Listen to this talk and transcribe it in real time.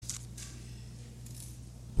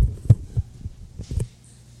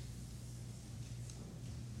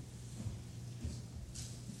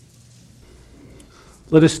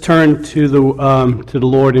Let us turn to the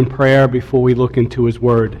Lord in prayer before we look into His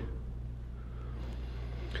Word.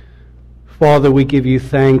 Father, we give you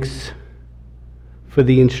thanks for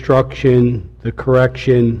the instruction, the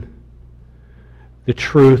correction, the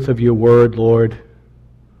truth of your Word, Lord.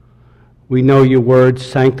 We know your Word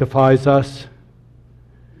sanctifies us.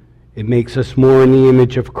 It makes us more in the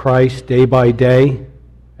image of Christ day by day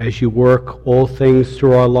as you work all things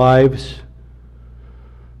through our lives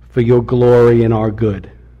for your glory and our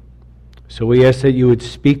good. So we ask that you would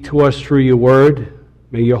speak to us through your word.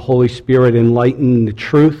 May your Holy Spirit enlighten the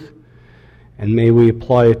truth, and may we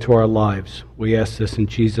apply it to our lives. We ask this in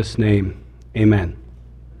Jesus' name. Amen.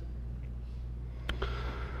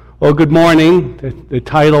 Well, good morning. The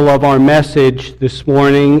title of our message this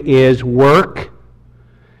morning is Work,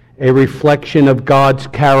 a Reflection of God's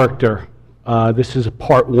Character. This is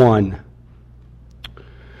part one.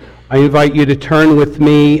 I invite you to turn with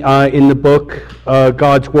me in the book,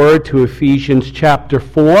 God's Word, to Ephesians chapter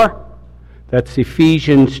 4. That's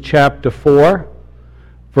Ephesians chapter 4,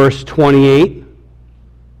 verse 28.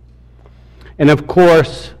 And of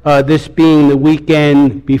course, this being the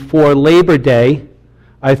weekend before Labor Day,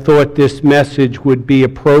 I thought this message would be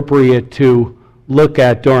appropriate to look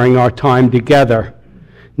at during our time together.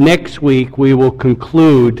 Next week, we will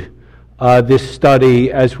conclude this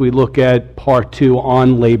study as we look at part 2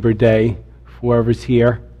 on Labor Day, for whoever's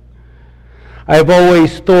here. I've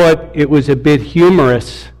always thought it was a bit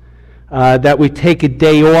humorous that we take a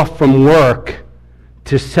day off from work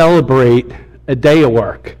to celebrate a day of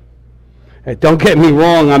work. Don't get me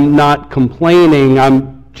wrong, I'm not complaining,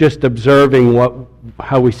 I'm just observing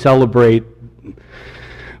how we celebrate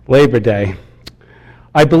Labor Day.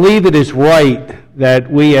 I believe it is right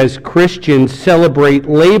that we as Christians celebrate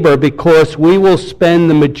labor because we will spend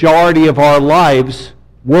the majority of our lives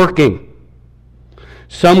working.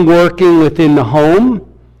 Some working within the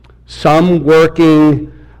home, some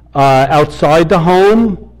working outside the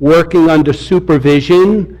home, working under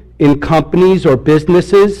supervision in companies or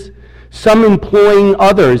businesses, some employing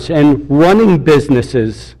others and running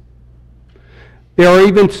businesses. There are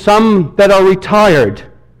even some that are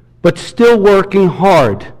retired, but still working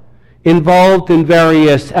hard, involved in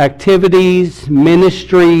various activities,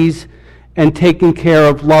 ministries, and taking care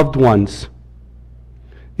of loved ones.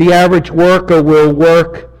 The average worker will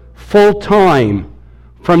work full-time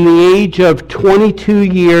from the age of 22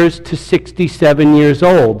 years to 67 years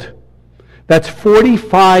old. That's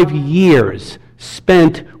 45 years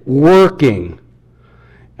spent working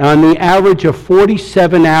on the average of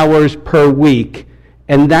 47 hours per week,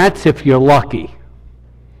 and that's if you're lucky.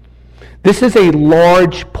 This is a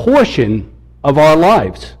large portion of our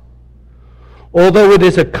lives. Although it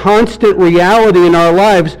is a constant reality in our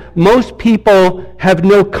lives, most people have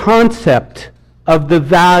no concept of the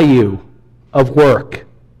value of work.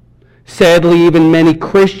 Sadly, even many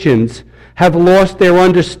Christians have lost their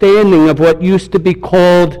understanding of what used to be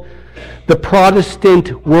called the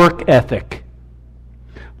Protestant work ethic.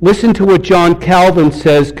 Listen to what John Calvin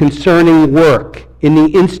says concerning work in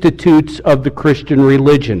the Institutes of the Christian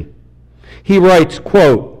Religion. He writes,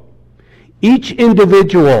 quote, "Each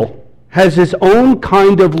individual has his own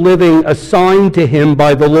kind of living assigned to him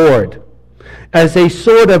by the Lord as a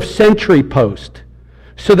sort of sentry post,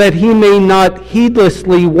 so that he may not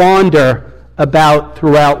heedlessly wander about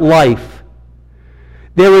throughout life.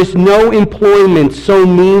 There is no employment so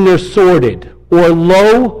mean or sordid, or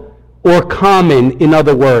low or common, in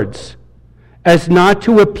other words, as not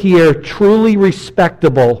to appear truly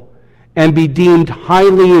respectable and be deemed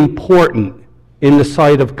highly important in the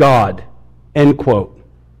sight of God," end quote.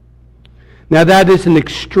 Now that is an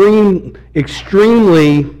extremely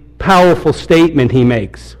powerful statement he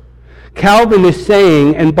makes. Calvin is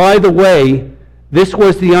saying, and by the way, this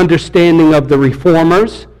was the understanding of the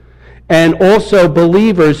Reformers and also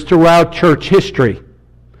believers throughout church history.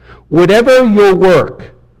 Whatever your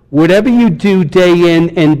work, whatever you do day in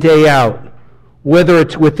and day out, whether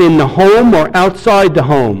it's within the home or outside the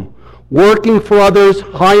home, working for others,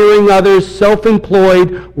 hiring others,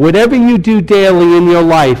 self-employed, whatever you do daily in your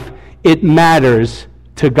life, it matters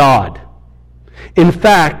to God. In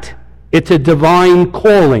fact, it's a divine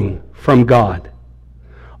calling from God.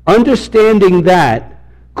 Understanding that,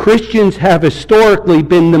 Christians have historically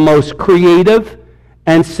been the most creative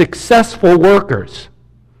and successful workers.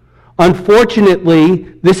 Unfortunately,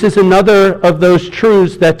 this is another of those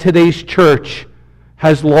truths that today's church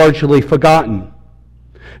has largely forgotten.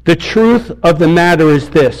 The truth of the matter is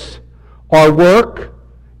this: our work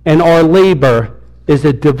and our labor is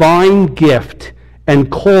a divine gift and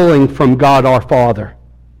calling from God our Father.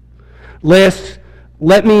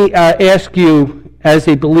 Let me ask you as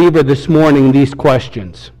a believer this morning these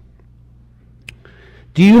questions.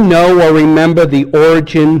 Do you know or remember the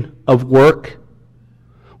origin of work?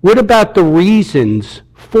 What about the reasons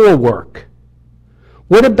for work?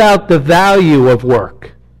 What about the value of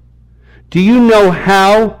work? Do you know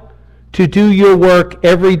how to do your work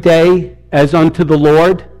every day as unto the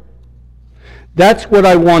Lord? That's what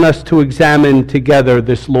I want us to examine together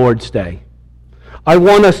this Lord's Day. I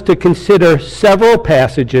want us to consider several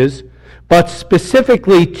passages, but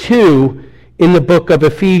specifically two in the book of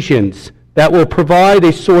Ephesians that will provide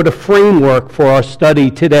a sort of framework for our study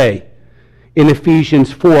today in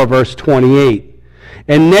Ephesians 4, verse 28.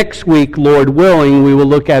 And next week, Lord willing, we will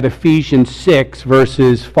look at Ephesians 6,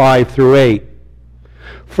 verses 5 through 8.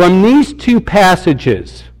 From these two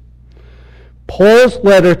passages, Paul's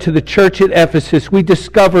letter to the church at Ephesus, we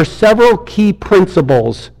discover several key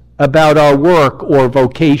principles about our work or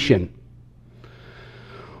vocation.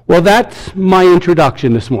 Well, that's my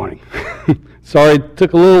introduction this morning. Sorry it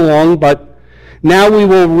took a little long, but now we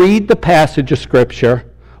will read the passage of Scripture,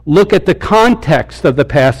 look at the context of the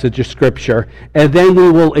passage of Scripture, and then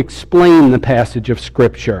we will explain the passage of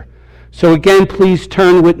Scripture. So again, please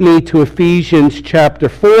turn with me to Ephesians chapter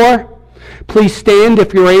 4. Please stand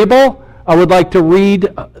if you're able. I would like to read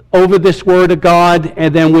over this word of God,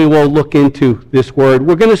 and then we will look into this word.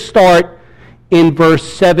 We're going to start in verse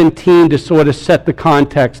 17 to sort of set the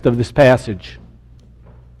context of this passage.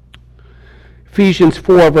 Ephesians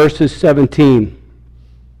 4, verses 17.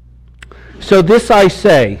 So this I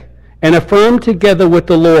say, and affirm together with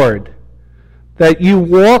the Lord, that you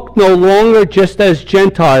walk no longer just as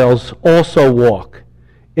Gentiles also walk,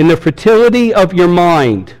 in the fertility of your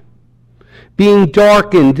mind, being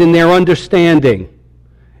darkened in their understanding,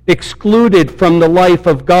 excluded from the life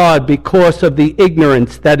of God because of the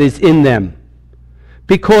ignorance that is in them,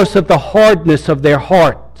 because of the hardness of their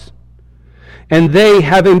hearts. And they,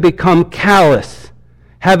 having become callous,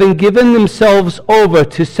 having given themselves over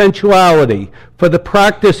to sensuality for the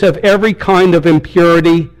practice of every kind of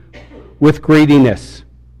impurity with greediness.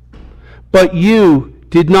 But you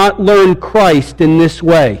did not learn Christ in this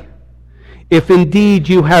way, if indeed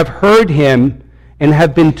you have heard him and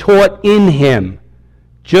have been taught in him,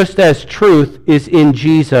 just as truth is in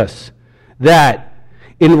Jesus, that,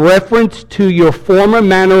 in reference to your former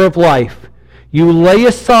manner of life, you lay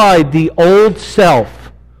aside the old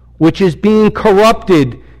self, which is being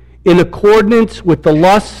corrupted in accordance with the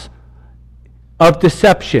lusts of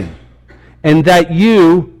deception, and that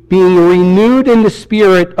you, being renewed in the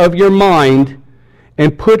spirit of your mind,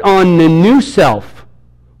 and put on the new self,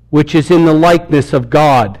 which is in the likeness of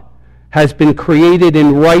God, has been created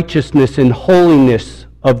in righteousness and holiness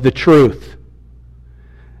of the truth.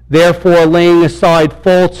 Therefore, laying aside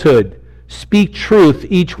falsehood, speak truth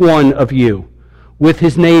each one of you with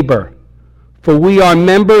his neighbor, for we are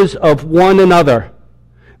members of one another.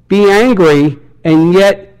 Be angry, and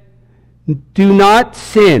yet do not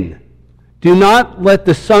sin. Do not let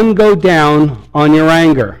the sun go down on your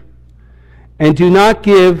anger, and do not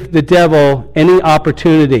give the devil any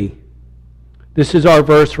opportunity. This is our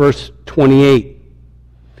verse 28.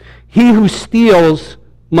 He who steals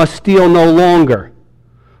must steal no longer,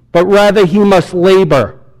 but rather he must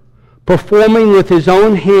labor, performing with his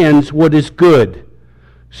own hands what is good,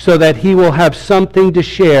 so that he will have something to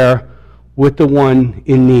share with the one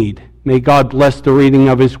in need. May God bless the reading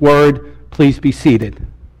of his word. Please be seated.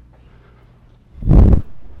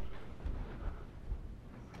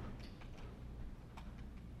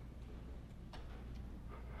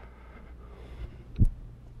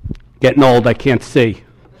 Getting old, I can't see.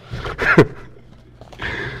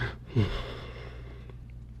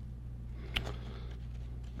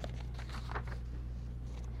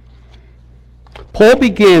 Paul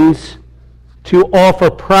begins to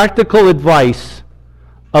offer practical advice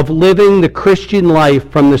of living the Christian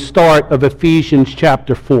life from the start of Ephesians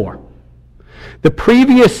chapter 4. The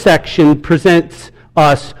previous section presents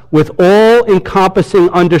us with all-encompassing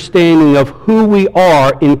understanding of who we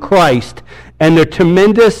are in Christ and the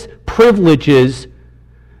tremendous privileges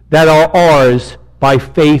that are ours by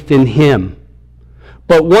faith in him.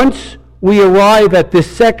 But once we arrive at this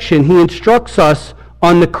section, he instructs us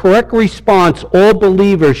on the correct response all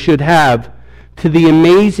believers should have to the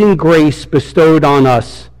amazing grace bestowed on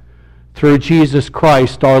us through Jesus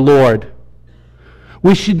Christ our Lord.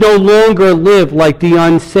 We should no longer live like the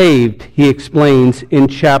unsaved, he explains in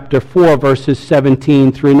chapter 4, verses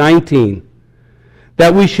 17 through 19.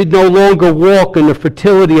 That we should no longer walk in the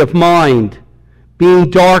fertility of mind, being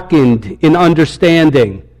darkened in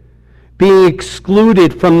understanding, being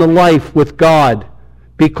excluded from the life with God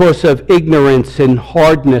because of ignorance and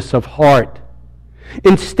hardness of heart.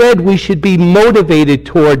 Instead, we should be motivated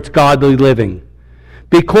towards godly living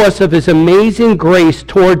because of his amazing grace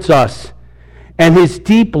towards us and his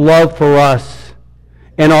deep love for us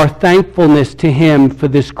and our thankfulness to him for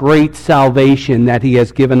this great salvation that he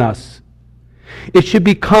has given us. It should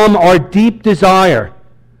become our deep desire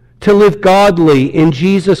to live godly in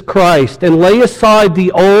Jesus Christ and lay aside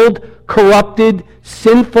the old, corrupted,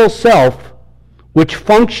 sinful self which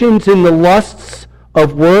functions in the lusts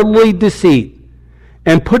of worldly deceit,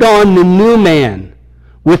 and put on the new man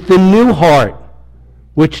with the new heart,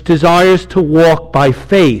 which desires to walk by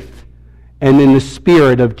faith and in the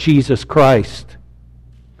Spirit of Jesus Christ.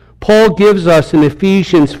 Paul gives us in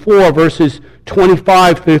Ephesians 4, verses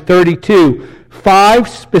 25 through 32, 5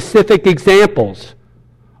 specific examples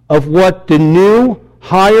of what the new,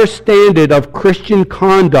 higher standard of Christian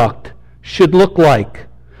conduct should look like,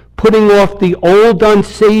 putting off the old,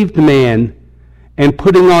 unsaved man and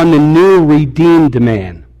putting on the new, redeemed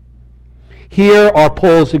man. Here are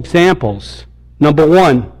Paul's examples. Number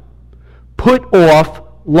 1, put off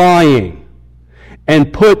lying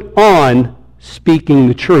and put on speaking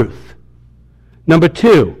the truth. Number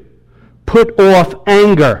 2, put off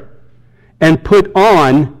anger and put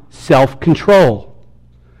on self-control.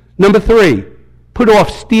 Number 3, put off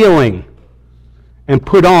stealing and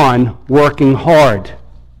put on working hard.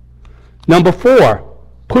 Number 4,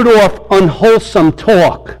 put off unwholesome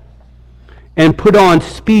talk and put on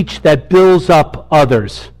speech that builds up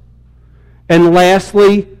others. And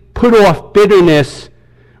lastly, put off bitterness,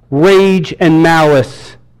 rage, and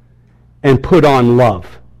malice and put on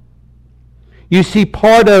love. You see,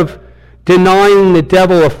 part of denying the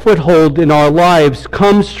devil a foothold in our lives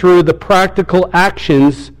comes through the practical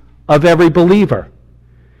actions of every believer.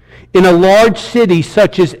 In a large city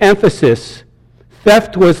such as Ephesus,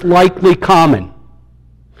 theft was likely common.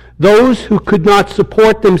 Those who could not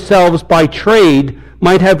support themselves by trade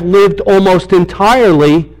might have lived almost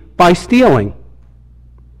entirely by stealing.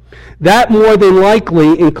 That more than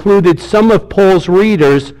likely included some of Paul's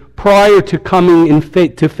readers prior to coming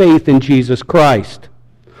to faith in Jesus Christ.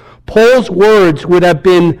 Paul's words would have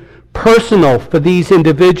been personal for these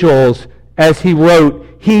individuals as he wrote,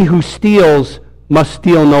 "He who steals must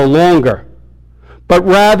steal no longer, but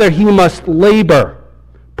rather he must labor,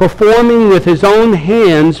 performing with his own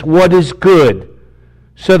hands what is good,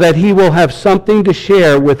 so that he will have something to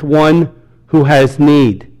share with one who has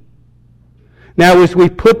need." Now, as we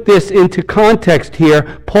put this into context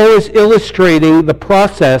here, Paul is illustrating the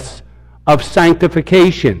process of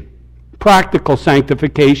sanctification, practical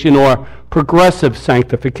sanctification or progressive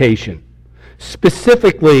sanctification,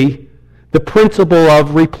 specifically the principle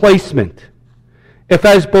of replacement. If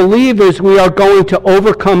as believers we are going to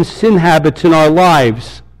overcome sin habits in our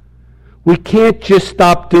lives, we can't just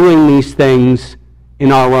stop doing these things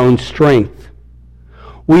in our own strength.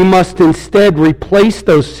 We must instead replace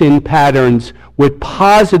those sin patterns with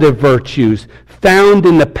positive virtues found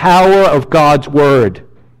in the power of God's Word.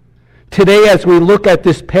 Today, as we look at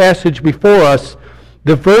this passage before us,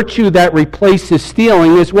 the virtue that replaces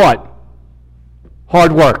stealing is what?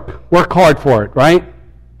 Hard work. Work hard for it, right?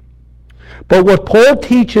 But what Paul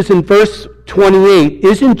teaches in verse 28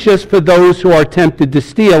 isn't just for those who are tempted to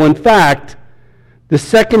steal. In fact, the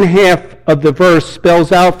second half of the verse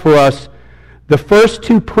spells out for us the first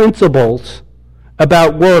 2 principles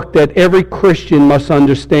about work that every Christian must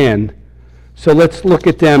understand. So let's look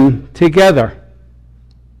at them together.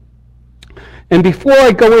 And before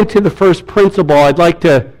I go into the first principle, I'd like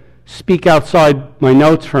to speak outside my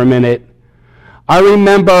notes for a minute. I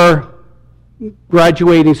remember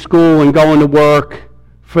graduating school and going to work.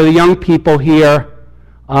 For the young people here,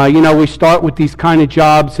 we start with these kind of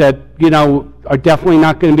jobs that, are definitely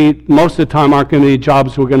not going to be, most of the time aren't going to be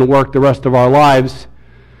jobs we're going to work the rest of our lives.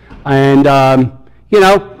 And, I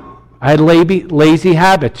had lazy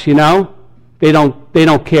habits, They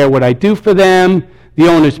don't care what I do for them. The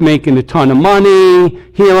owner's making a ton of money.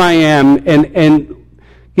 Here I am. And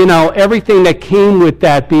everything that came with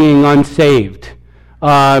that being unsaved.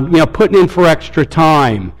 Putting in for extra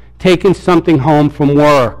time, taking something home from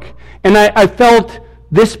work. And I felt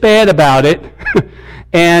this bad about it.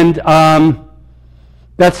 And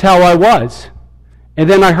that's how I was. And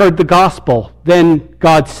then I heard the gospel. Then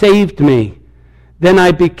God saved me. Then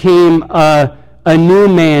I became a new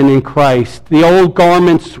man in Christ. The old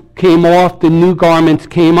garments came off, the new garments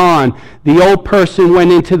came on. The old person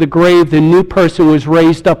went into the grave, the new person was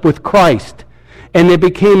raised up with Christ. And there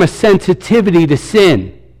became a sensitivity to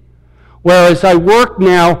sin. Whereas I work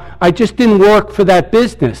now, I just didn't work for that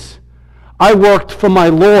business. I worked for my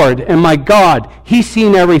Lord and my God. He's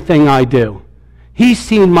seen everything I do. He's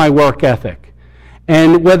seen my work ethic.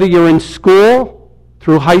 And whether you're in school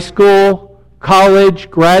through high school, college,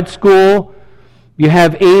 grad school. You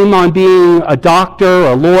have aim on being a doctor,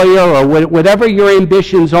 a lawyer, or whatever your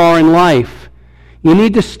ambitions are in life. You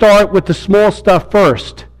need to start with the small stuff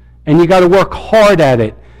first, and you got to work hard at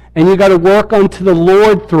it, and you got to work unto the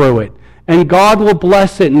Lord through it, and God will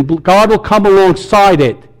bless it, and God will come alongside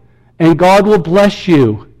it, and God will bless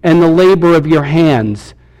you and the labor of your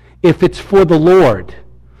hands if it's for the Lord.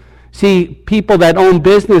 See, people that own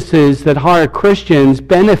businesses that hire Christians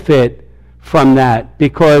benefit from that,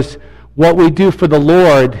 because what we do for the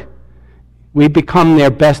Lord, we become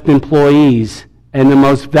their best employees and the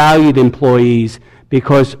most valued employees,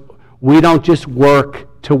 because we don't just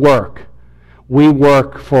work to work. We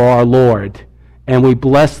work for our Lord, and we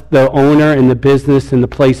bless the owner and the business and the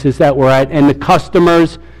places that we're at and the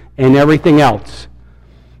customers and everything else.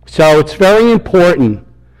 So it's very important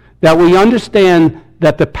that we understand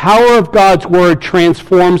that the power of God's Word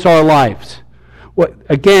transforms our lives.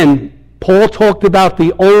 Again, Paul talked about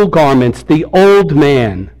the old garments, the old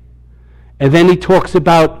man, and then he talks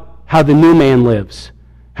about how the new man lives,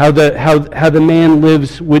 how the man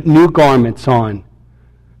lives with new garments on.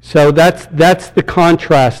 So that's the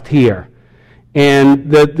contrast here, and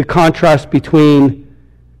the contrast between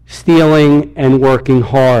stealing and working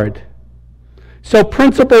hard. So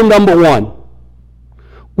principle number 1,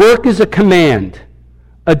 work is a command,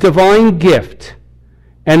 a divine gift,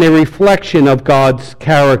 and a reflection of God's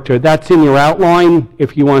character. That's in your outline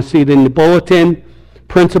if you want to see it in the bulletin.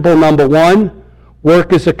 Principle number 1,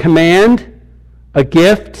 work is a command, a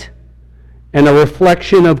gift, and a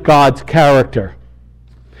reflection of God's character.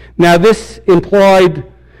 Now this is implied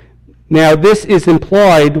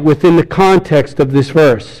within the context of this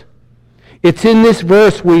verse. It's in this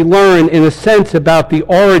verse we learn, in a sense, about the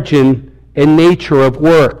origin and nature of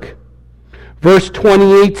work. Verse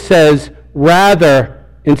 28 says, rather,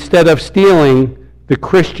 instead of stealing, the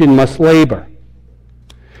Christian must labor.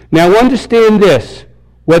 Now understand this,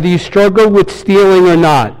 whether you struggle with stealing or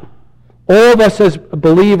not, all of us as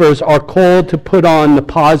believers are called to put on the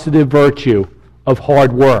positive virtue of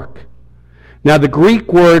hard work. Now the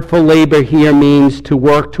Greek word for labor here means to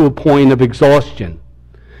work to a point of exhaustion.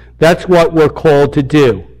 That's what we're called to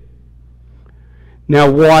do.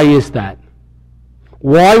 Now why is that?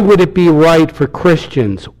 Why would it be right for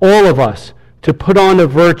Christians, all of us, to put on a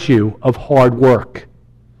virtue of hard work?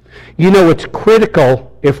 You know, it's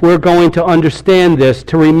critical, if we're going to understand this,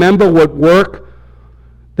 to remember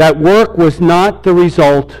that work was not the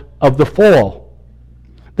result of the fall.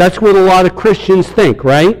 That's what a lot of Christians think,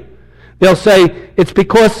 right? They'll say, it's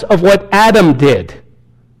because of what Adam did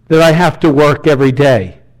that I have to work every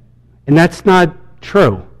day. And that's not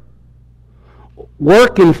true.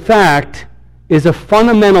 Work, in fact, is a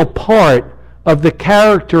fundamental part of the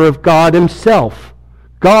character of God himself.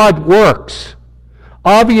 God works.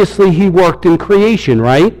 Obviously, he worked in creation,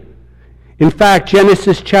 right? In fact,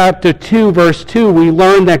 Genesis chapter 2, verse 2, we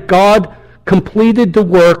learn that God completed the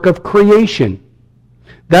work of creation.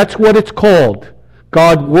 That's what it's called.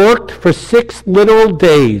 God worked for 6 literal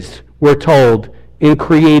days, we're told, in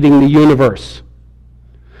creating the universe.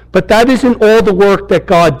 But that isn't all the work that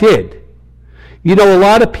God did. You know, a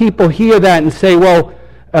lot of people hear that and say, well,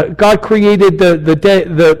 God created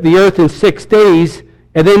the earth in 6 days,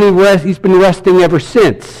 and then he's been resting ever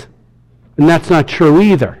since. And that's not true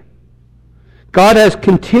either. God has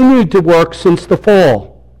continued to work since the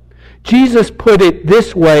fall. Jesus put it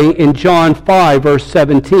this way in John 5, verse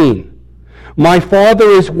 17. My Father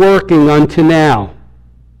is working unto now.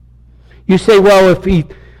 You say, well,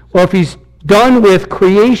 if he's done with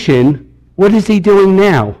creation, what is he doing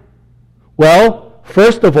now? Well,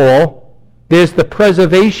 first of all, there's the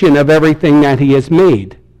preservation of everything that he has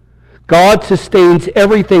made. God sustains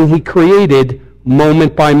everything he created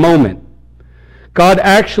moment by moment. God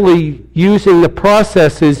actually, using the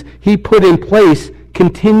processes he put in place,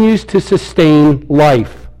 continues to sustain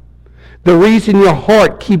life. The reason your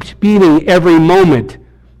heart keeps beating every moment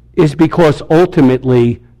is because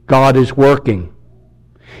ultimately God is working.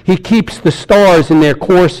 He keeps the stars in their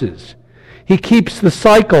courses. He keeps the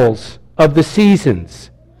cycles of the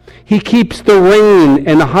seasons. He keeps the rain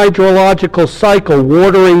and the hydrological cycle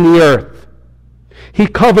watering the earth. He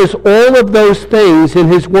covers all of those things in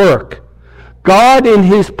his work. God in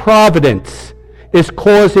his providence is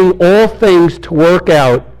causing all things to work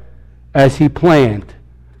out as he planned.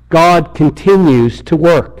 God continues to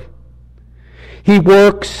work. He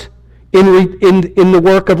works in the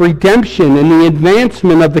work of redemption and the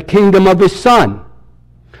advancement of the kingdom of his Son.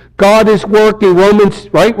 God is working, Romans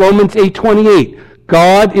 8:28.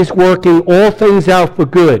 God is working all things out for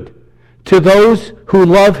good to those who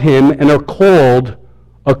love him and are called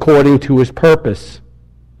according to his purpose.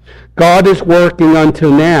 God is working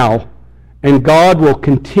until now, and God will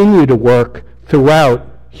continue to work throughout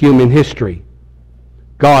human history.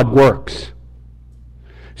 God works.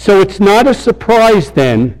 So it's not a surprise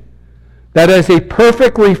then that as a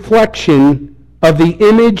perfect reflection of the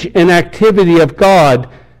image and activity of God,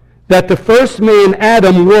 that the first man,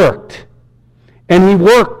 Adam, worked. And he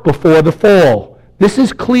worked before the fall. This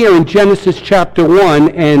is clear in Genesis chapter 1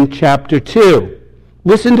 and chapter 2.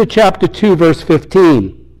 Listen to chapter 2, verse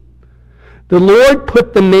 15. The Lord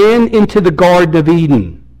put the man into the Garden of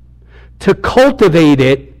Eden to cultivate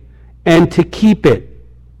it and to keep it.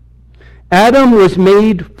 Adam was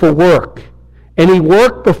made for work, and he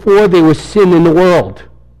worked before there was sin in the world.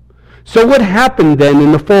 So what happened then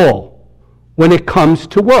in the fall when it comes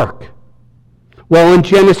to work? Well, in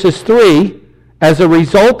Genesis 3, as a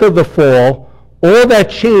result of the fall, all that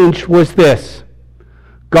changed was this.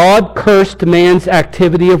 God cursed man's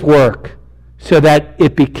activity of work so that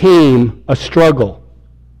it became a struggle.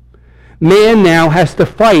 Man now has to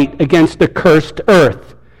fight against the cursed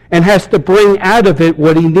earth and has to bring out of it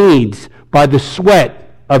what he needs by the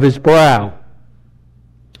sweat of his brow.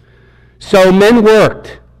 So men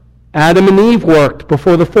worked. Adam and Eve worked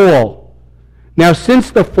before the fall. Now since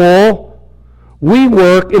the fall, we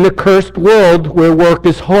work in a cursed world where work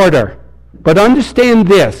is harder. But understand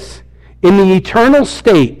this, in the eternal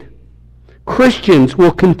state, Christians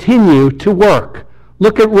will continue to work.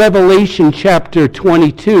 Look at Revelation chapter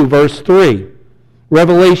 22, verse 3.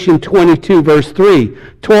 Revelation 22, verse 3,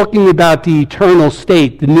 talking about the eternal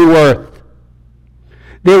state, the new earth.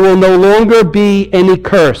 There will no longer be any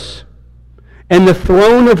curse, and the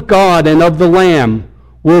throne of God and of the Lamb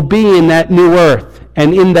will be in that new earth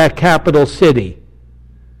and in that capital city,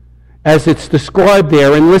 as it's described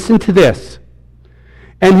there. And listen to this.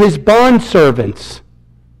 And his bondservants,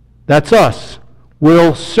 that's us,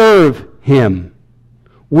 will serve him.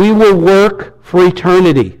 We will work for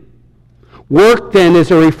eternity. Work then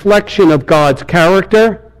is a reflection of God's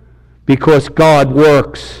character because God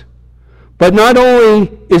works. But not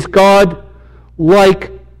only is God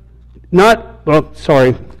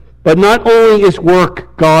but not only is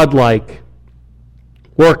work God-like,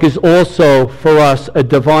 work is also for us a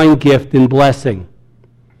divine gift and blessing.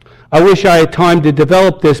 I wish I had time to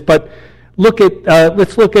develop this, but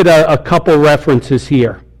let's look at a couple references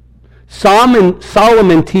here.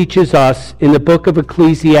 Solomon teaches us in the book of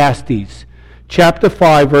Ecclesiastes, chapter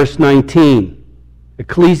 5, verse 19.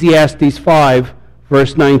 Ecclesiastes 5,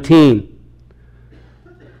 verse 19.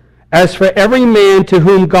 As for every man to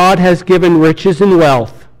whom God has given riches and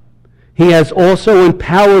wealth, he has also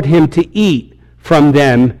empowered him to eat from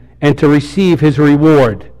them and to receive his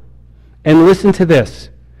reward. And listen to this.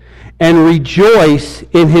 And rejoice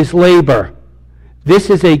in his labor. This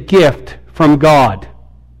is a gift from God.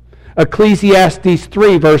 Ecclesiastes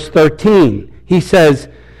 3, verse 13. He says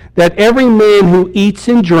that every man who eats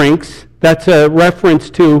and drinks, that's a reference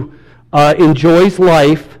to enjoys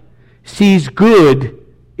life, sees good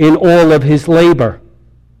in all of his labor.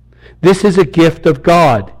 This is a gift of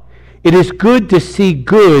God. It is good to see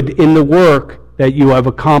good in the work that you have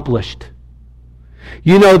accomplished.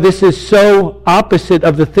 You know, this is so opposite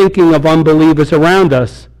of the thinking of unbelievers around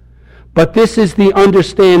us, but this is the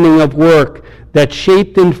understanding of work that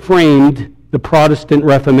shaped and framed the Protestant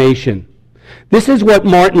Reformation. This is what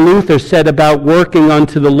Martin Luther said about working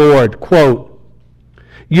unto the Lord. Quote,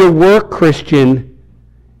 "Your work, Christian,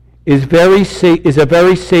 is a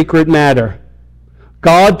very sacred matter.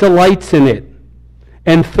 God delights in it,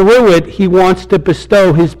 and through it he wants to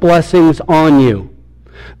bestow his blessings on you.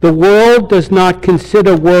 The world does not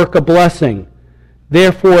consider work a blessing,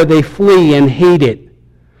 therefore they flee and hate it.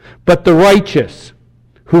 But the righteous,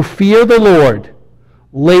 who fear the Lord,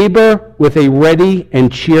 labor with a ready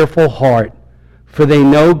and cheerful heart, for they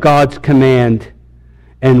know God's command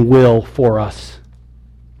and will for us."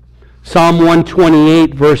 Psalm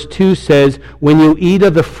 128, verse 2 says, "When you eat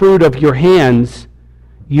of the fruit of your hands,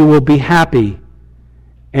 you will be happy,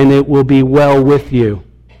 and it will be well with you."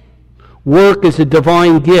 Work is a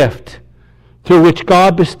divine gift through which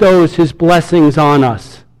God bestows his blessings on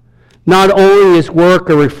us. Not only is work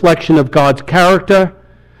a reflection of God's character,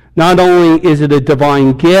 not only is it a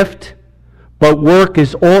divine gift, but work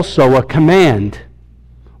is also a command.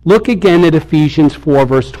 Look again at Ephesians 4,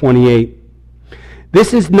 verse 28.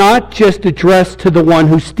 This is not just addressed to the one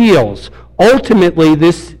who steals. Ultimately,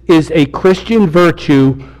 this is a Christian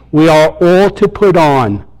virtue we are all to put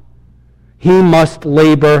on. He must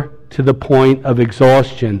labor to the point of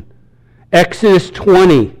exhaustion. Exodus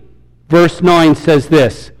 20, verse 9 says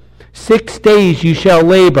this, 6 days you shall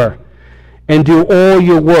labor and do all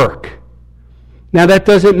your work. Now that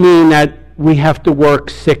doesn't mean that we have to work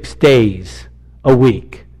 6 days a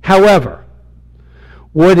week. However,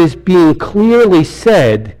 what is being clearly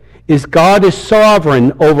said is God is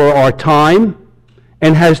sovereign over our time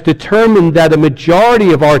and has determined that a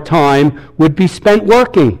majority of our time would be spent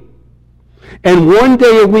working. And 1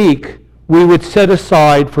 day a week we would set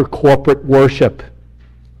aside for corporate worship.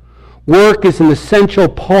 Work is an essential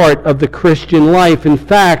part of the Christian life. In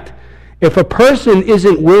fact, if a person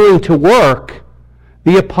isn't willing to work,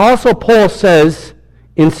 the Apostle Paul says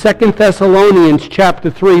in 2 Thessalonians chapter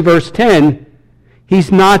 3, verse 10,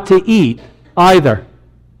 he's not to eat either.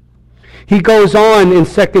 He goes on in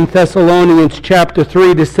 2 Thessalonians chapter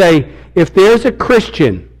 3 to say, if there's a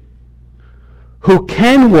Christian who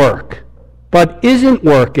can work but isn't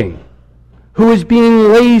working, who is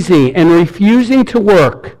being lazy and refusing to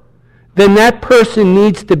work, then that person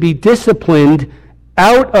needs to be disciplined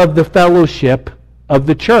out of the fellowship of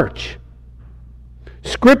the church.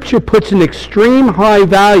 Scripture puts an extreme high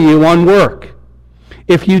value on work.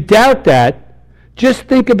 If you doubt that, just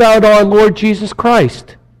think about our Lord Jesus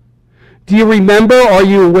Christ. Do you remember, are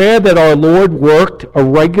you aware that our Lord worked a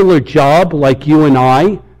regular job like you and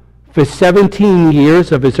I for 17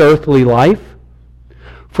 years of his earthly life?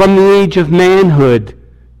 From the age of manhood,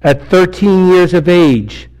 at 13 years of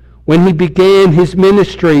age, when he began his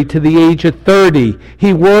ministry to the age of 30,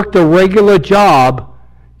 he worked a regular job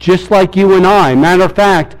just like you and I. Matter of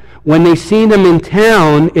fact, when they seen him in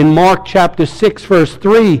town in Mark chapter 6, verse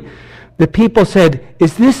 3, the people said,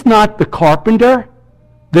 is this not the carpenter,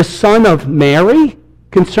 the son of Mary?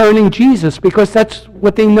 Concerning Jesus, because that's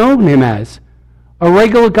what they known him as. A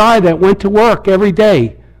regular guy that went to work every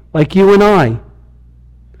day, like you and I.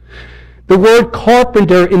 The word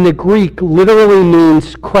carpenter in the Greek literally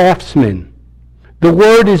means craftsman. The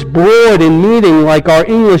word is broad in meaning like our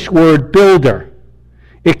English word builder.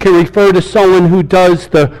 It can refer to someone who does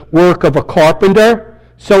the work of a carpenter,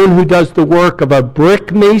 someone who does the work of a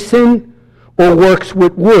brick mason, or works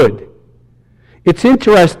with wood. It's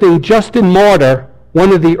interesting, Justin Martyr,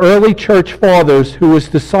 one of the early church fathers who was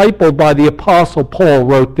discipled by the Apostle Paul,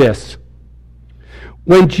 wrote this.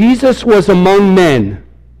 When Jesus was among men,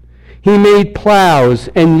 he made plows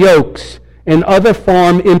and yokes and other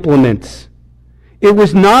farm implements. It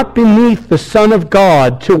was not beneath the Son of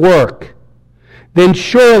God to work. Then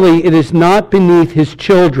surely it is not beneath his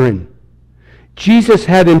children. Jesus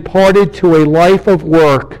had imparted to a life of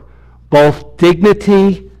work both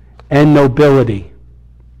dignity and nobility.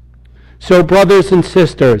 So, brothers and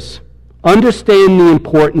sisters, understand the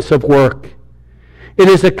importance of work. It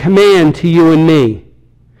is a command to you and me.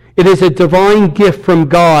 It is a divine gift from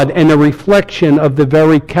God and a reflection of the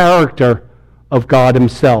very character of God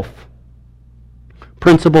himself.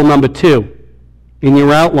 Principle number 2 in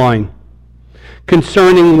your outline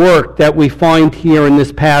concerning work that we find here in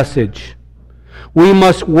this passage. We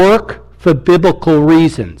must work for biblical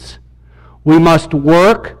reasons. We must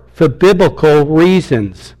work for biblical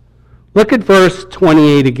reasons. Look at verse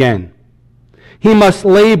 28 again. He must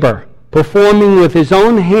labor, performing with his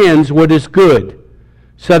own hands what is good,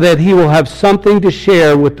 so that he will have something to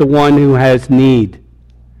share with the one who has need.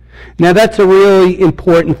 Now that's a really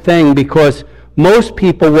important thing because most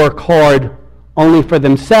people work hard only for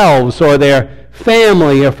themselves or their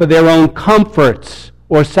family or for their own comforts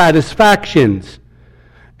or satisfactions,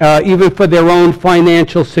 even for their own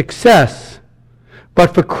financial success.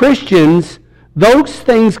 But for Christians, those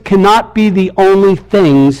things cannot be the only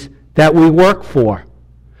things that we work for.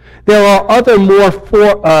 There are other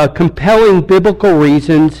more compelling biblical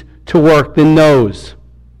reasons to work than those.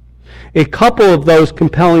 A couple of those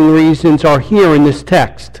compelling reasons are here in this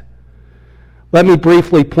text. Let me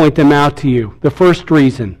briefly point them out to you. The first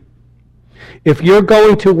reason, if you're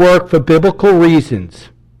going to work for biblical reasons,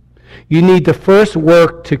 you need to first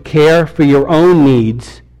work to care for your own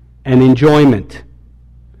needs and enjoyment.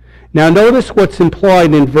 Now notice what's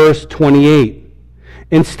implied in verse 28.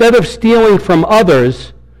 Instead of stealing from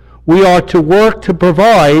others, we are to work to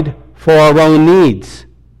provide for our own needs.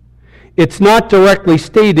 It's not directly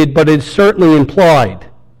stated, but it's certainly implied.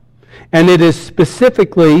 And it is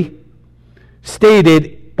specifically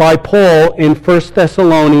stated by Paul in 1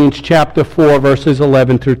 Thessalonians chapter 4, verses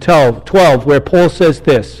 11 through 12, where Paul says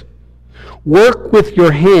this, work with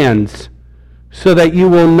your hands so that you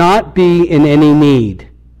will not be in any need.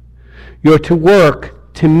 You're to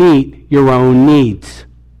work to meet your own needs.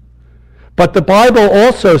 But the Bible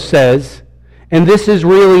also says, and this is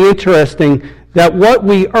really interesting, that what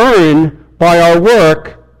we earn by our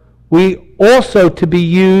work, we also to be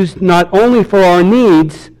used not only for our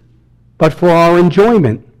needs, but for our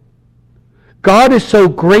enjoyment. God is so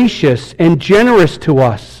gracious and generous to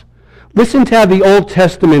us. Listen to how the Old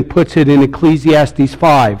Testament puts it in Ecclesiastes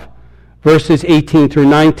 5, verses 18 through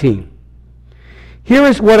 19. Here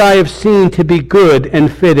is what I have seen to be good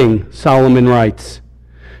and fitting, Solomon writes,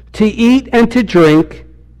 to eat and to drink,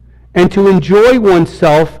 and to enjoy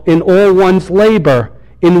oneself in all one's labor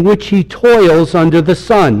in which he toils under the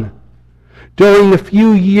sun, during the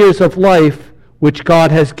few years of life which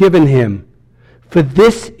God has given him, for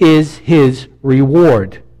this is his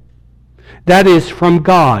reward. That is from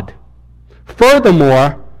God.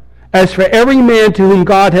 Furthermore, as for every man to whom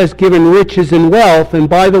God has given riches and wealth, and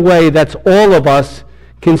by the way, that's all of us,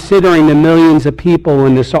 considering the millions of people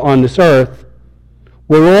on this earth,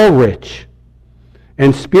 we're all rich.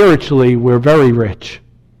 And spiritually, we're very rich.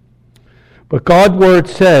 But God's word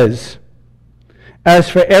says, as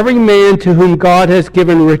for every man to whom God has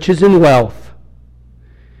given riches and wealth,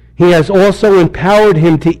 he has also empowered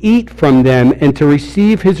him to eat from them and to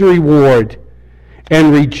receive his reward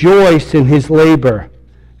and rejoice in his labor.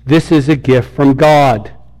 This is a gift from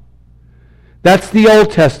God. That's the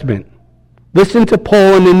Old Testament. Listen to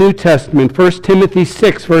Paul in the New Testament, 1 Timothy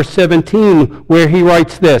 6, verse 17, where he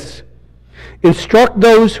writes this, instruct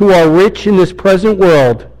those who are rich in this present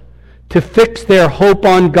world to fix their hope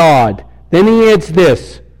on God. Then he adds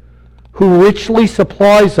this, who richly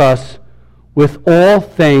supplies us with all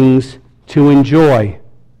things to enjoy.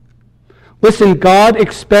 Listen, God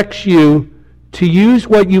expects you to use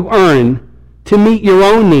what you earn to meet your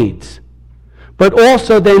own needs, but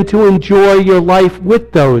also then to enjoy your life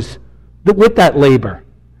with that labor.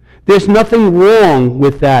 There's nothing wrong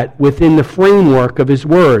with that within the framework of his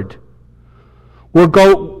word. We're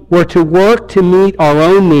to work to meet our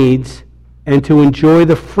own needs and to enjoy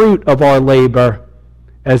the fruit of our labor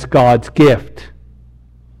as God's gift.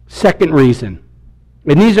 Second reason,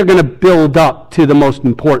 and these are going to build up to the most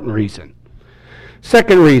important reason.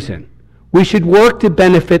 Second reason, we should work to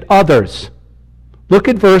benefit others. Look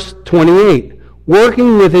at verse 28.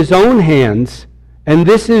 Working with his own hands, and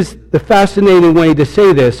this is the fascinating way to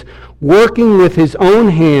say this, working with his own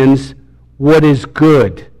hands what is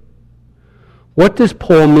good. What does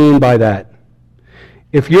Paul mean by that?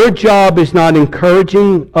 If your job is not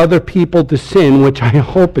encouraging other people to sin, which I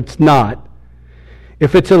hope it's not,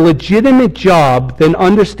 if it's a legitimate job, then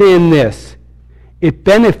understand this. It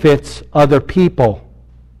benefits other people.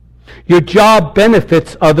 Your job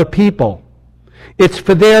benefits other people. It's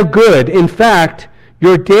for their good. In fact,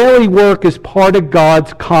 your daily work is part of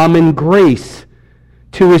God's common grace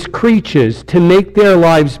to his creatures to make their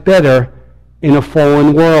lives better in a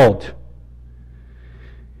fallen world.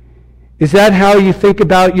 Is that how you think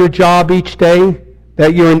about your job each day?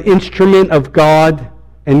 That you're an instrument of God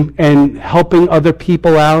and helping other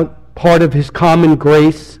people out, part of his common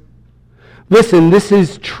grace? Listen, this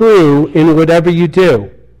is true in whatever you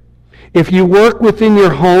do. If you work within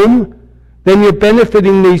your home, then you're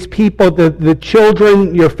benefiting these people, the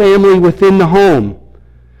children, your family within the home.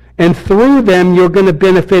 And through them, you're going to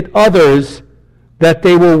benefit others that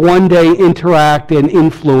they will one day interact and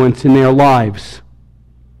influence in their lives.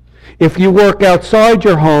 If you work outside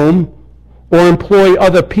your home or employ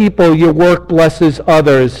other people, your work blesses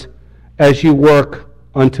others as you work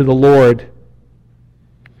unto the Lord.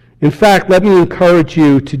 In fact, let me encourage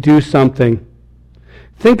you to do something.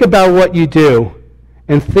 Think about what you do,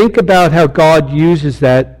 and think about how God uses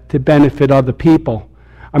that to benefit other people.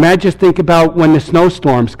 I mean, I just think about when the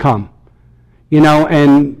snowstorms come,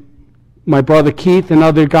 and my brother Keith and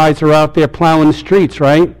other guys are out there plowing the streets,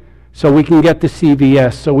 right? So we can get to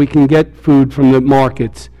CVS, so we can get food from the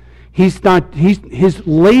markets. His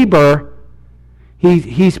labor,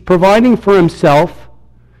 he's providing for himself.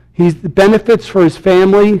 He's the benefits for his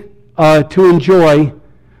family to enjoy,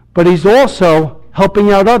 but he's also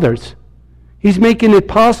helping out others. He's making it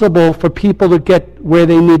possible for people to get where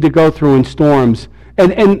they need to go through in storms.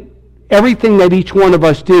 And everything that each one of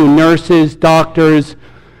us do, nurses, doctors,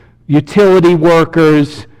 utility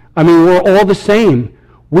workers, I mean, we're all the same.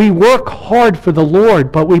 We work hard for the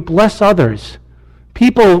Lord, but we bless others.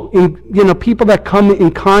 People that come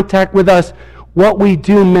in contact with us, what we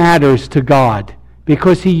do matters to God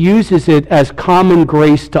because he uses it as common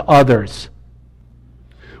grace to others.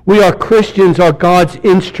 We are Christians, are God's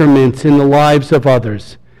instruments in the lives of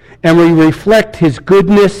others, and we reflect his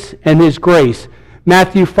goodness and his grace.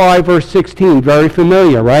 Matthew 5, verse 16, very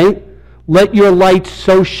familiar, right? Let your light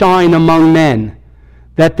so shine among men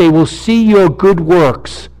that they will see your good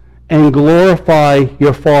works and glorify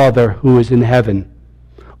your Father who is in heaven.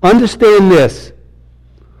 Understand this.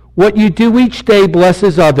 What you do each day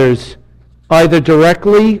blesses others, either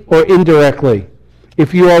directly or indirectly,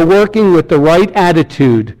 if you are working with the right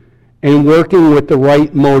attitude and working with the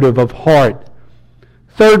right motive of heart.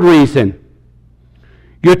 Third reason,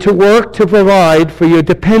 you're to work to provide for your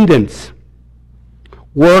dependents.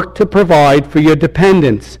 Work to provide for your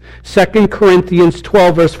dependents. 2 Corinthians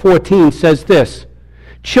 12 verse 14 says this,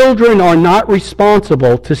 children are not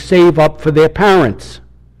responsible to save up for their parents,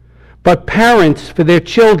 but parents for their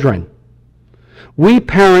children. We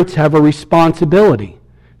parents have a responsibility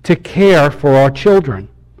to care for our children.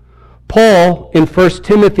 Paul in 1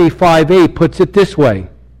 Timothy 5:8 puts it this way,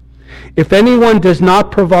 if anyone does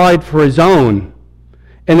not provide for his own,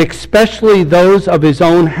 and especially those of his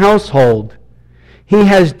own household, he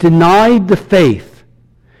has denied the faith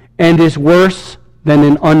and is worse than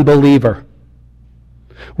an unbeliever.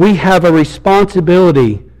 We have a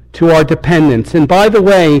responsibility to our dependents. And by the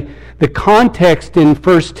way, the context in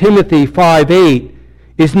 1 Timothy 5:8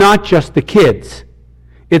 is not just the kids.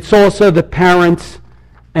 It's also the parents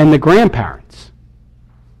and the grandparents.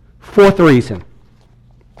 Fourth reason,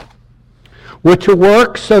 we're to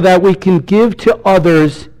work so that we can give to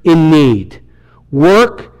others in need.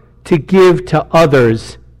 Work to give to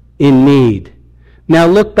others in need. Now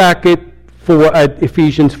look back at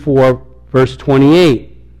Ephesians 4, verse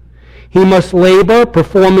 28. He must labor,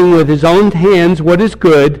 performing with his own hands what is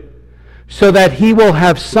good, so that he will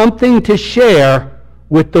have something to share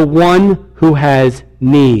with the one who has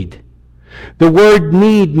need. The word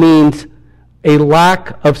need means a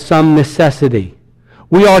lack of some necessity.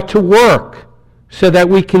 We are to work so that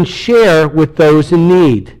we can share with those in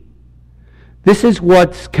need. This is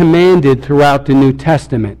what's commanded throughout the New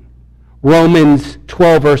Testament. Romans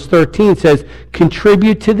 12 verse 13 says,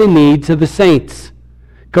 contribute to the needs of the saints.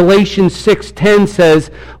 Galatians 6:10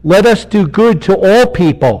 says, let us do good to all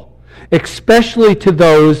people, especially to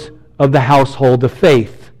those of the household of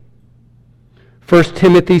faith. 1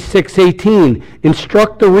 Timothy 6:18,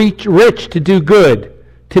 instruct the rich to do good,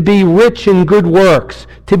 to be rich in good works,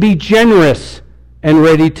 to be generous and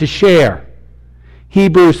ready to share.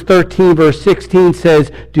 Hebrews 13 verse 16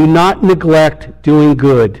 says, do not neglect doing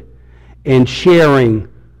good and sharing,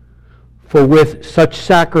 for with such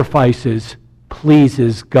sacrifices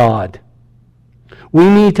pleases God. We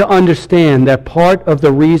need to understand that part of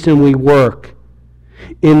the reason we work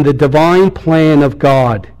in the divine plan of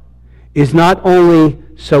God is not only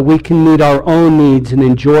so we can meet our own needs and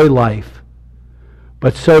enjoy life,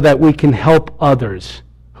 but so that we can help others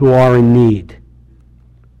who are in need.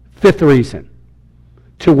 Fifth reason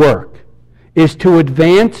to work is to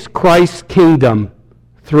advance Christ's kingdom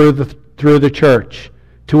through the church.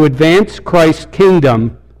 To advance Christ's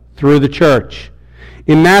kingdom through the church.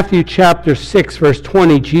 In Matthew chapter 6, verse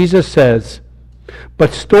 20, Jesus says,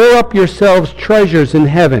 but store up yourselves treasures in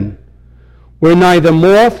heaven, where neither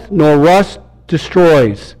moth nor rust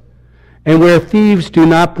destroys, and where thieves do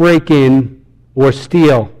not break in or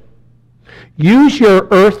steal. Use your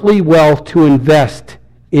earthly wealth to invest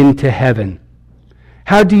into heaven.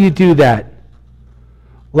 How do you do that?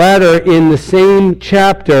 Later in the same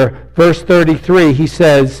chapter, verse 33, he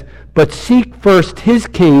says, but seek first his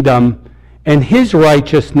kingdom and his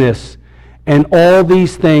righteousness, and all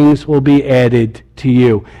these things will be added to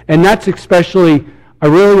you. And that's especially, I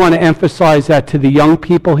really want to emphasize that to the young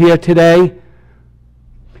people here today.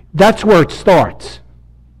 That's where it starts.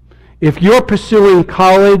 If you're pursuing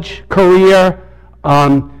college, career,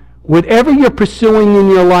 whatever you're pursuing in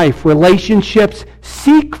your life, relationships,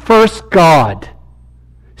 seek first God.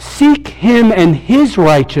 Seek him and his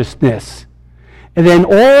righteousness. And then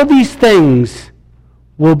all these things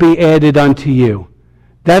will be added unto you.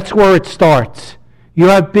 That's where it starts. You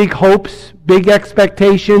have big hopes, big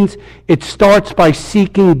expectations. It starts by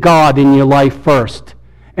seeking God in your life first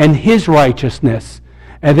and his righteousness.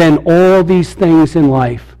 And then all these things in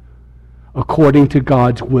life, according to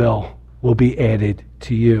God's will be added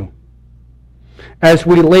to you. As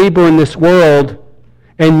we labor in this world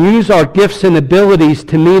and use our gifts and abilities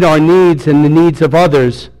to meet our needs and the needs of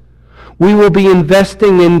others, we will be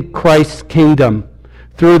investing in Christ's kingdom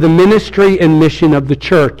through the ministry and mission of the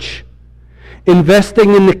church,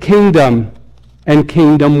 investing in the kingdom and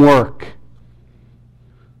kingdom work.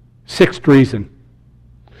 Sixth reason,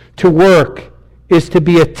 to work is to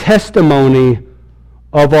be a testimony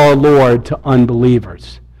of our Lord to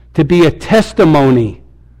unbelievers. To be a testimony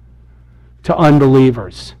to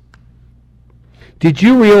unbelievers. Did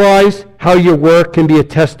you realize how your work can be a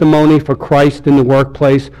testimony for Christ in the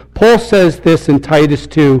workplace? Paul says this in Titus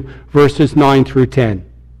 2, verses 9 through 10.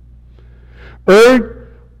 Urge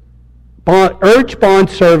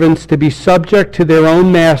bondservants to be subject to their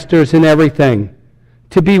own masters in everything,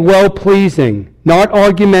 to be well-pleasing, not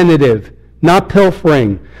argumentative, not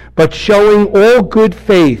pilfering, but showing all good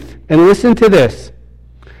faith. And listen to this.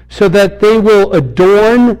 so that they will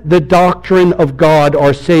adorn the doctrine of God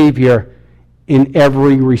our Savior in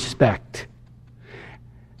every respect.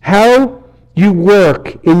 How you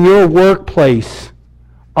work in your workplace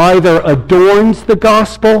either adorns the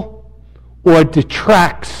gospel or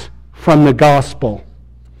detracts from the gospel.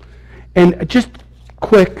 And just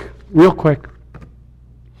real quick,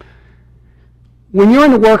 when you're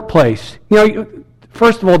in the workplace,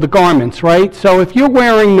 first of all, the garments, right? So if you're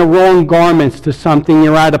wearing the wrong garments to something,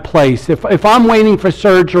 you're out of place. If I'm waiting for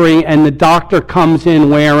surgery and the doctor comes in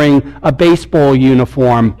wearing a baseball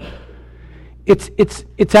uniform,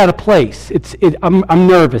 it's out of place. I'm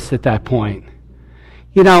nervous at that point.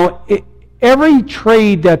 Every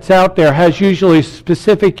trade that's out there has usually a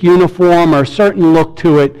specific uniform or a certain look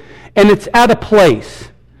to it, and it's out of place.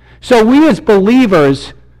 So we as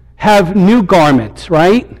believers have new garments,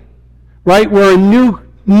 right? We're a new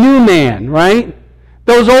man, right?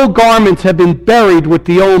 Those old garments have been buried with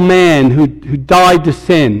the old man who died to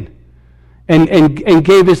sin and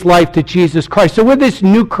gave his life to Jesus Christ. So we're this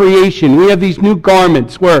new creation. We have these new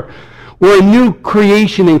garments. We're a new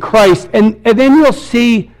creation in Christ. And then you'll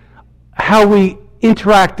see how we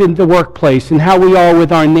interact in the workplace and how we are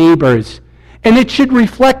with our neighbors. And it should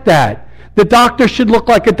reflect that. The doctor should look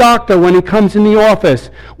like a doctor when he comes in the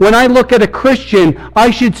office. When I look at a Christian,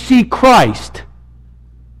 I should see Christ.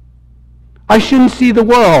 I shouldn't see the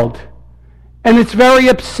world. And it's very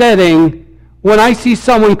upsetting when I see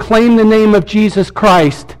someone claim the name of Jesus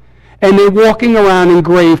Christ and they're walking around in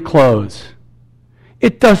grave clothes.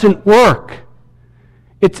 It doesn't work.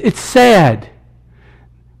 It's sad.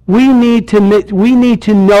 We need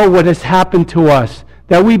to know what has happened to us,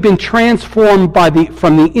 that we've been transformed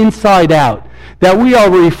from the inside out, that we are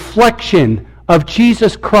a reflection of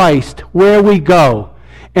Jesus Christ where we go,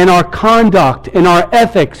 and our conduct and our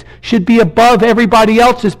ethics should be above everybody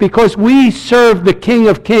else's because we serve the King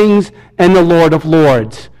of Kings and the Lord of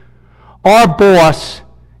Lords. Our boss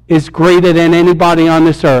is greater than anybody on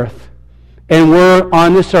this earth, and we're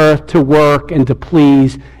on this earth to work and to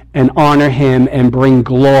please and honor him and bring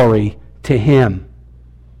glory to him.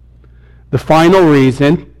 The final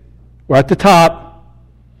reason, we're at the top,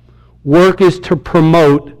 work is to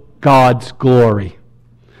promote God's glory.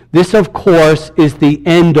 This, of course, is the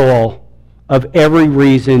end-all of every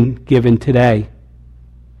reason given today.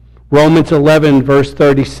 Romans 11, verse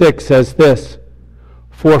 36 says this,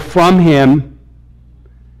 "For from him,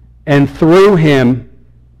 and through him,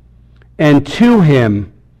 and to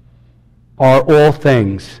him are all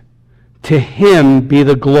things. To him be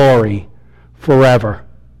the glory forever."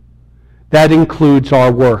 That includes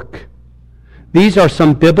our work. These are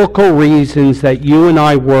some biblical reasons that you and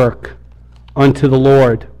I work unto the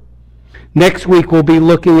Lord. Next week we'll be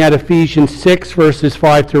looking at Ephesians 6, verses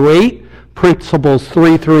 5 through 8, principles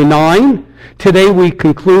 3 through 9. Today we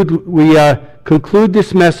conclude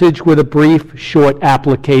this message with a brief, short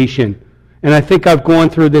application. And I think I've gone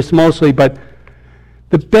through this mostly, but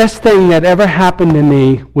the best thing that ever happened to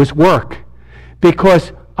me was work.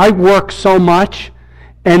 Because I work so much,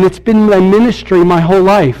 and it's been my ministry my whole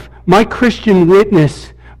life. My Christian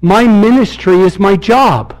witness, my ministry is my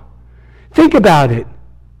job. Think about it.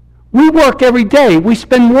 We work every day. We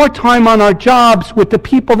spend more time on our jobs with the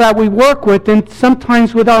people that we work with than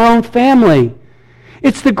sometimes with our own family.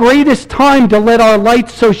 It's the greatest time to let our light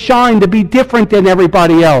so shine, to be different than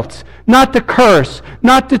everybody else. Not to curse,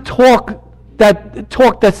 not to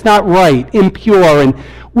talk that's not right, impure, and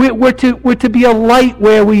we're to be a light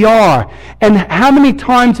where we are. And how many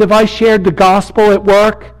times have I shared the gospel at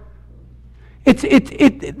work?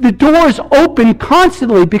 The doors open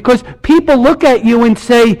constantly because people look at you and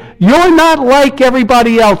say, "You're not like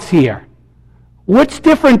everybody else here. What's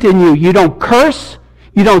different in you? You don't curse,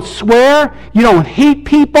 you don't swear, you don't hate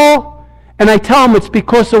people." And I tell them it's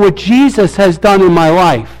because of what Jesus has done in my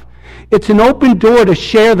life. It's an open door to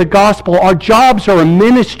share the gospel. Our jobs are a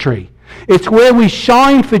ministry. It's where we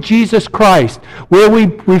shine for Jesus Christ, where we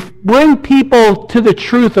bring people to the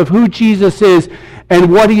truth of who Jesus is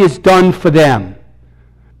and what he has done for them.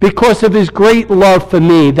 Because of his great love for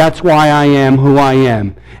me, that's why I am who I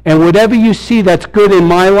am. And whatever you see that's good in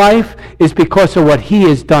my life is because of what he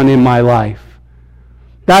has done in my life.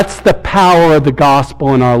 That's the power of the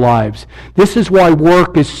gospel in our lives. This is why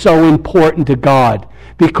work is so important to God,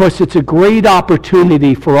 because it's a great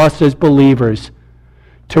opportunity for us as believers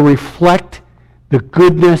to reflect the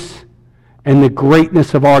goodness and the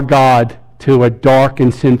greatness of our God to a dark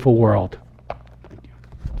and sinful world.